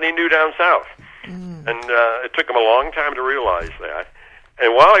Christians than he knew down south. And it took him a long time to realize that.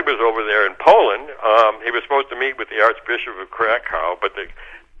 And while he was over there in Poland, he was supposed to meet with the Archbishop of Krakow, but the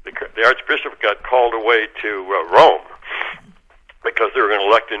Archbishop got called away to Rome because they were going to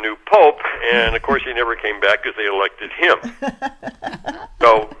elect a new pope, and of course he never came back because they elected him.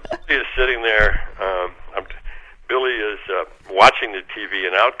 So he is sitting there. Billy is watching the TV,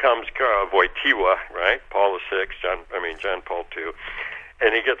 and out comes Wojtyła, right? Paul VI, John Paul II,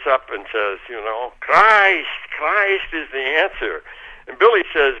 and he gets up and says, Christ is the answer. And Billy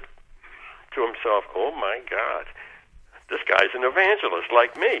says to himself, "Oh my God, this guy's an evangelist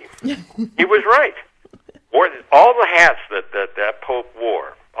like me." He was right. All the hats that Pope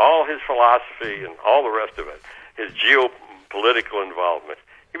wore, all his philosophy and all the rest of it, his geopolitical involvement,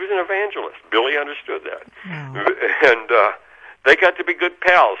 he was an evangelist. Billy understood that. Wow. And they got to be good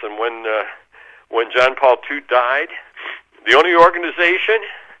pals. And when John Paul II died, the only organization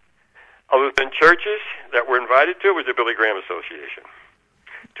other than churches that were invited to was the Billy Graham Association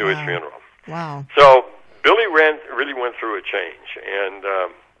to his funeral. Wow. So Billy really went through a change, and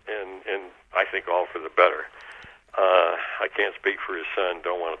I think all for the better. I can't speak for his son,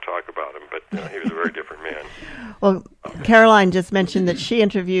 don't want to talk about him, but he was a very different man. Well, Caroline just mentioned that she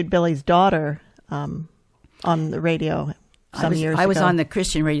interviewed Billy's daughter on the radio some years ago. I was on the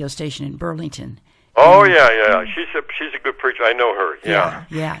Christian radio station in Burlington. Oh, yeah. She's a good preacher. I know her. Yeah.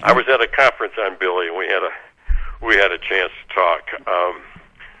 I was at a conference on Billy, and we had a chance to talk.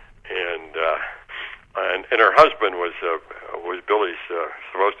 And her husband was Billy's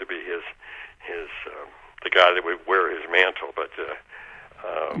supposed to be his the guy that would wear his mantle, but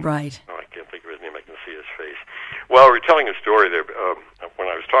right. I can't think of his name. I can see his face. Well, we're telling a story there. When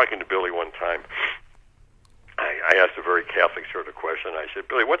I was talking to Billy one time, I asked a very Catholic sort of question. I said,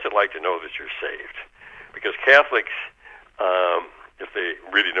 "Billy, what's it like to know that you're saved?" Because Catholics, if they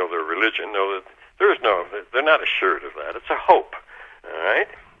really know their religion, know that they're not assured of that. It's a hope, all right?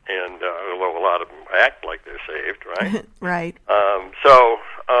 And although a lot of them act like they're saved, right? Right.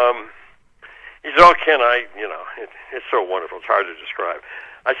 He said, "Oh, Ken, it's so wonderful. It's hard to describe."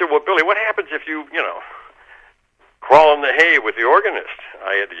 I said, "Well, Billy, what happens if you crawl in the hay with the organist?"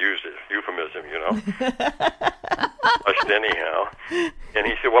 I had to use this euphemism, Just anyhow. And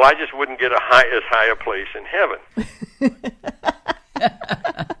he said, "Well, I just wouldn't get as high a place in heaven."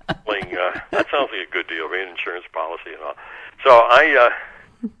 That sounds like a good deal, right? Insurance policy and all. So I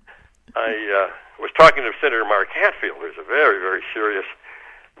was talking to Senator Mark Hatfield, who's a very, very serious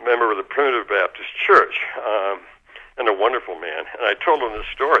member of the Primitive Baptist Church, and a wonderful man. And I told him this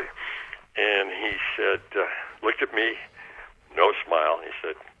story, and he said, looked at me, no smile. He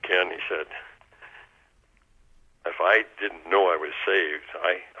said, "Ken," he said, "if I didn't know I was saved,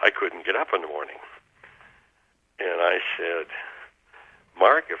 I couldn't get up in the morning." And I said,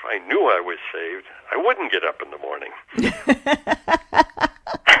 "Mark, if I knew I was saved, I wouldn't get up in the morning."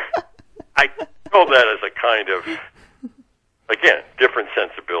 I told that as a kind of, again, different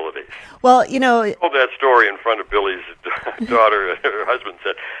sensibilities. Well, I told that story in front of Billy's daughter. Her husband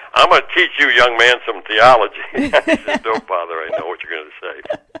said, "I'm going to teach you, young man, some theology." I said, "Don't bother. I know what you're going to say."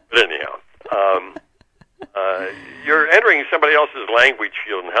 But anyhow, you're entering somebody else's language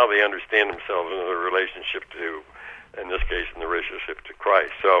field and how they understand themselves in their relationship to, in this case, in the relationship to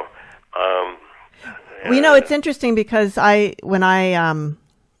Christ. So, it's interesting because my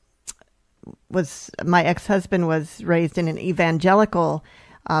ex-husband was raised in an evangelical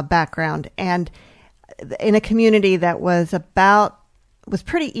background, and in a community that was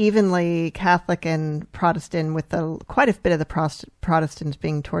pretty evenly Catholic and Protestant, with quite a bit of the Protestants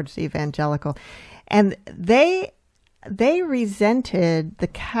being towards the evangelical, and they resented the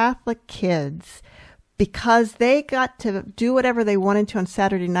Catholic kids because they got to do whatever they wanted to on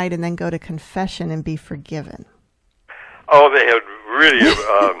Saturday night and then go to confession and be forgiven. Oh, they had really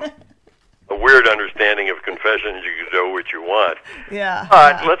a weird understanding of confession. You can do what you want. Yeah.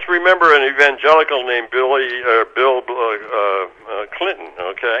 Let's remember an evangelical named Bill Clinton.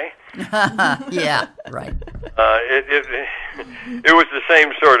 Okay. Yeah. Right. It was the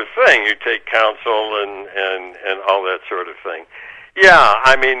same sort of thing. You take counsel and all that sort of thing. Yeah,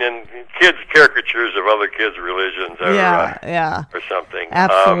 I mean, and kids' caricatures of other kids' religions or something.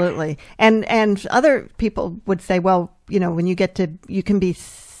 Absolutely. And other people would say, well, when you can be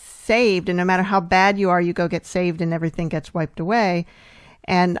saved, and no matter how bad you are, you go get saved and everything gets wiped away.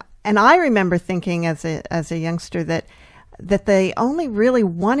 And I remember thinking as a youngster that they only really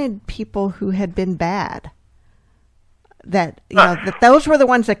wanted people who had been bad. That that those were the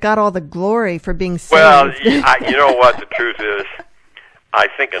ones that got all the glory for being saved. Well, you know what the truth is? I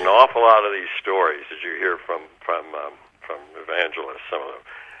think an awful lot of these stories that you hear from evangelists, some of them,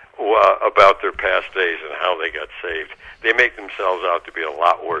 about their past days and how they got saved, they make themselves out to be a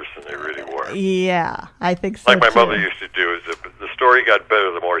lot worse than they really were. Yeah, I think so. Like my mother used to do, is the story got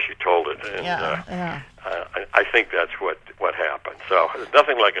better the more she told it, and I think that's what happened. So there's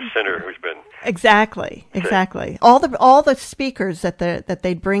nothing like a sinner who's been exactly. All the speakers that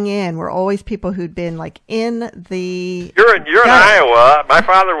they'd bring in were always people who'd been like in the. You're in Iowa. My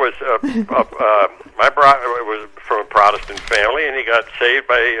father was my brother was from a Protestant family, and he got saved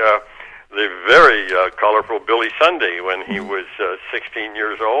by the very colorful Billy Sunday when he was 16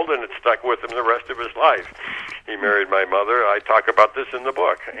 years old, and it stuck with him the rest of his life. He married my mother. I talk about this in the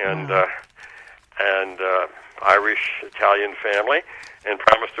book, and Irish-Italian family, and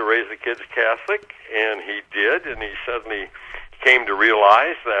promised to raise the kids Catholic, and he did, and he suddenly came to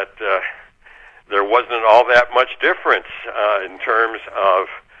realize that there wasn't all that much difference in terms of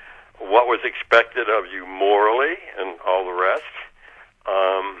what was expected of you morally and all the rest.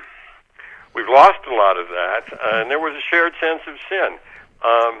 We've lost a lot of that, and there was a shared sense of sin.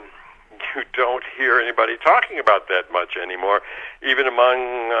 You don't hear anybody talking about that much anymore, even among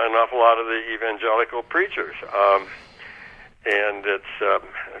an awful lot of the evangelical preachers. And it's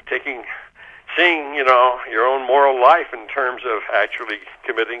seeing your own moral life in terms of actually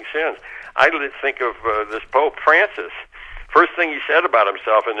committing sins. I think of this Pope Francis. First thing he said about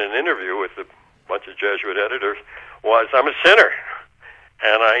himself in an interview with a bunch of Jesuit editors was, "I'm a sinner,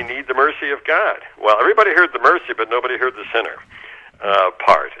 and I need the mercy of God." Well, everybody heard the mercy, but nobody heard the sinner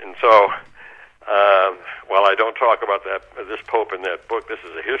part. And so, while I don't talk about this Pope in that book, this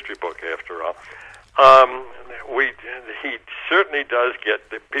is a history book after all, he certainly does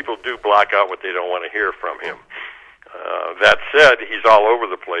people do block out what they don't want to hear from him. That said, he's all over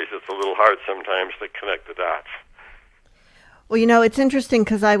the place. It's a little hard sometimes to connect the dots. Well, it's interesting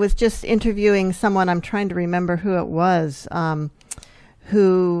because I was just interviewing someone, I'm trying to remember who it was,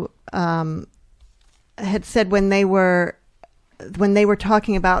 who had said when they were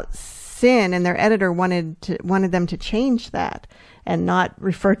talking about sin, and their editor wanted them to change that and not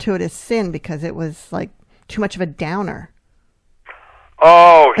refer to it as sin because it was like too much of a downer.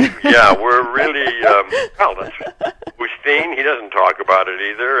 Oh, yeah, we're really, Augustine, he doesn't talk about it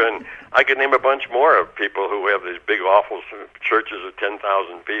either, and I could name a bunch more of people who have these big, awful churches of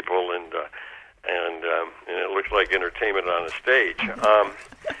 10,000 people, and it looks like entertainment on a stage.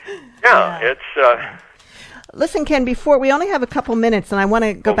 It's... Listen, Ken, before we only have a couple minutes, and I want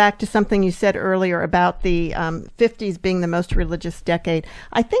to go back to something you said earlier about the 50s being the most religious decade.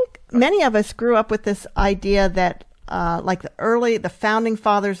 I think many of us grew up with this idea that, like the founding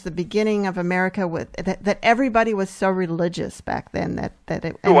fathers, the beginning of America, that everybody was so religious back then that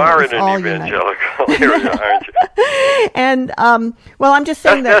it you are in an evangelical area, aren't you? And well, I'm just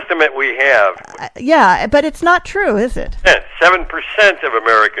saying that's the estimate we have. Yeah, but it's not true, is it? 7% of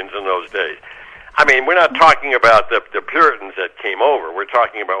Americans in those days. I mean, we're not talking about the Puritans that came over. We're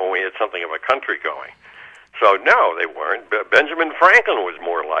talking about when we had something of a country going. So, no, they weren't. Benjamin Franklin was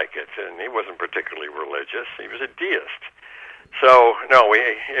more like it, and he wasn't particularly religious. He was a deist. So, no,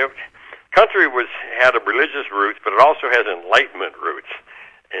 country had a religious roots, but it also has Enlightenment roots.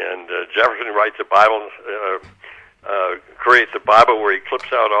 And Jefferson writes a Bible, creates a Bible where he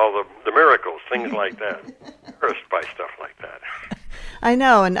clips out all the miracles, things like that. Cursed by stuff like that. I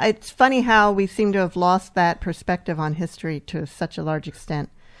know, and it's funny how we seem to have lost that perspective on history to such a large extent.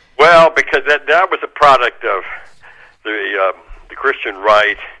 Well, because that was a product of the Christian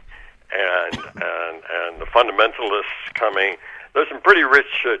right and the fundamentalists coming. There's some pretty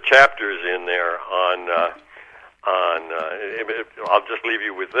rich chapters in there on. I'll just leave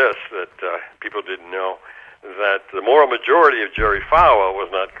you with this, that people didn't know, that the moral majority of Jerry Falwell was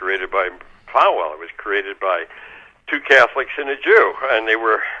not created by Falwell. It was created by two Catholics and a Jew, and they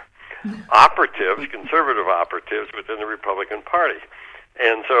were operatives, conservative operatives within the Republican Party.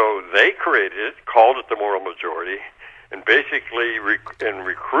 And so they created it, called it the moral majority, and basically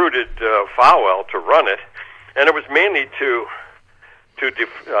recruited Falwell to run it. And it was mainly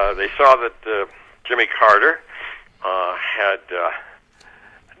they saw that Jimmy Carter had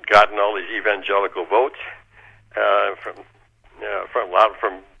gotten all these evangelical votes from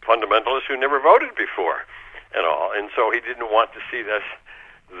fundamentalists who never voted before, and all. And so he didn't want to see this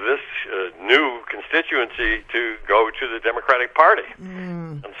new constituency to go to the Democratic Party.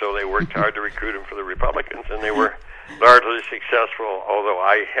 And so they worked hard to recruit him for the Republicans, and they were largely successful, although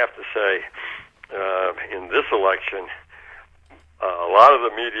I have to say, in this election, a lot of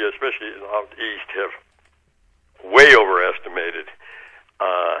the media, especially out east, have way overestimated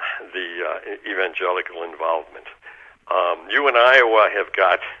the evangelical involvement. You in Iowa have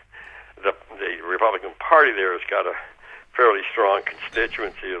got the Republican Party there has got a fairly strong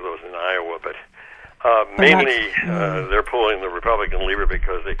constituency of those in Iowa, but mainly they're pulling the Republican lever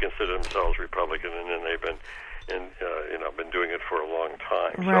because they consider themselves Republican, and then they've been been doing it for a long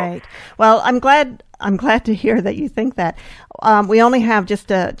time. Right. So, well, I'm glad to hear that you think that. We only have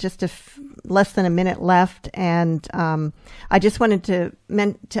just less than a minute left, and I just wanted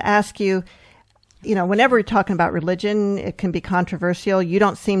to ask you. Whenever we're talking about religion, it can be controversial. You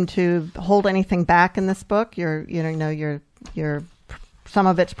don't seem to hold anything back in this book. You're some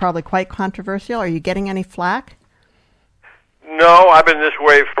of it's probably quite controversial. Are you getting any flack? No, I've been this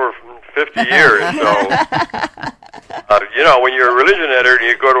way for 50 years. So, when you're a religion editor and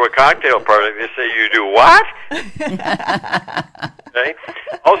you go to a cocktail party, they say, "You do what?" Okay.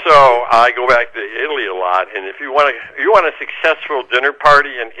 Also, I go back to Italy a lot, and if you want a successful dinner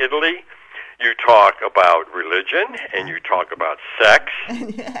party in Italy, you talk about religion, and you talk about sex.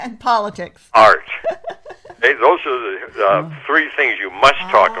 And politics. Art. Okay, those are the three things you must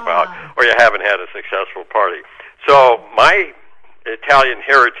talk about, or you haven't had a successful party. So my Italian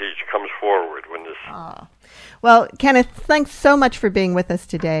heritage comes forward when this... Well, Kenneth, thanks so much for being with us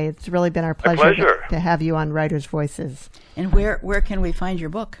today. It's really been our pleasure to have you on Writers' Voices. And where can we find your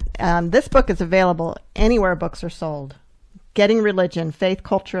book? This book is available anywhere books are sold. Getting Religion, Faith,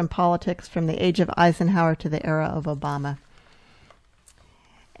 Culture, and Politics from the Age of Eisenhower to the Era of Obama.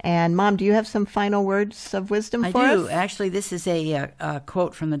 And, Mom, do you have some final words of wisdom for us? I do. Actually, this is a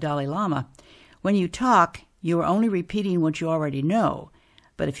quote from the Dalai Lama. When you talk, you are only repeating what you already know.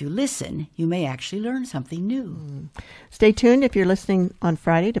 But if you listen, you may actually learn something new. Stay tuned if you're listening on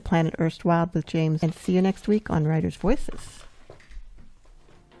Friday to Planet Erstwhile with James. And see you next week on Writers' Voices.